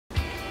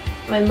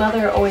My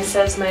mother always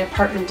says my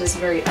apartment is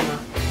very Emma.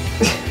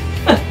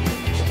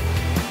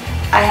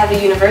 I have a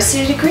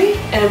university degree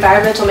in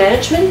environmental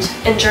management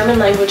and German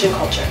language and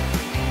culture.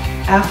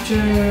 After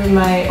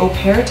my au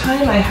pair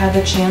time, I had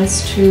the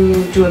chance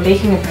to do a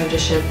baking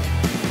apprenticeship.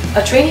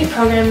 A trainee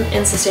program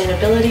in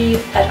sustainability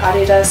at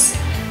Adidas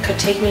could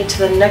take me to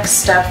the next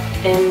step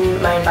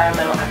in my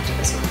environmental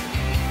activism.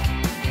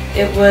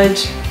 It would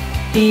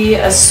be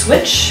a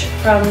switch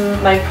from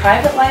my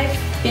private life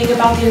being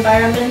about the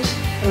environment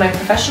and my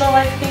professional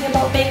life being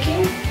about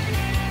baking.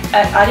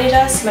 At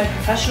Adidas, my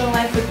professional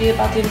life would be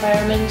about the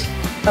environment,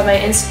 but my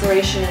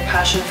inspiration and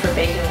passion for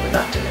baking would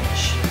not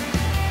diminish.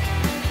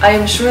 I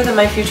am sure that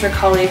my future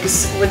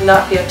colleagues would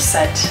not be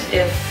upset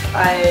if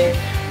I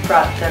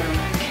brought them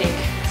cake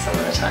some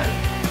of the time.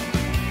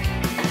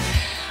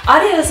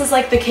 Adidas is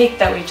like the cake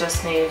that we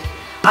just made.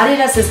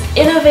 Adidas is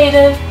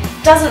innovative,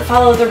 doesn't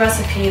follow the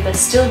recipe, but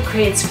still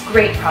creates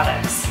great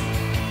products.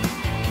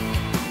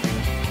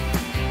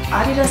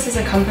 Adidas is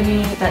a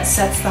company that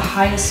sets the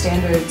highest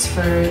standards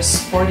for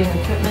sporting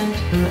equipment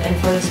and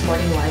for the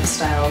sporting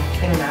lifestyle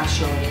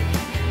internationally.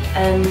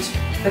 And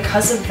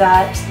because of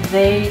that,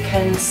 they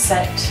can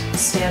set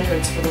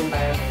standards for the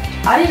environment.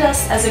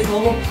 Adidas, as a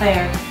global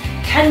player,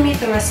 can meet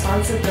the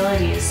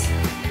responsibilities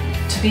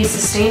to be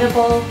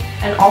sustainable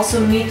and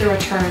also meet the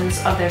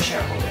returns of their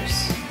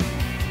shareholders.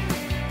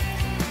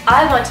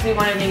 I want to be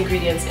one of the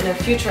ingredients in a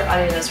future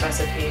Adidas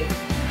recipe.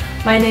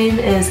 My name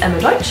is Emma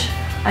Deutsch.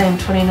 I am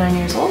 29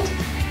 years old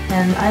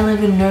and I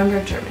live in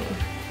Nuremberg, Germany.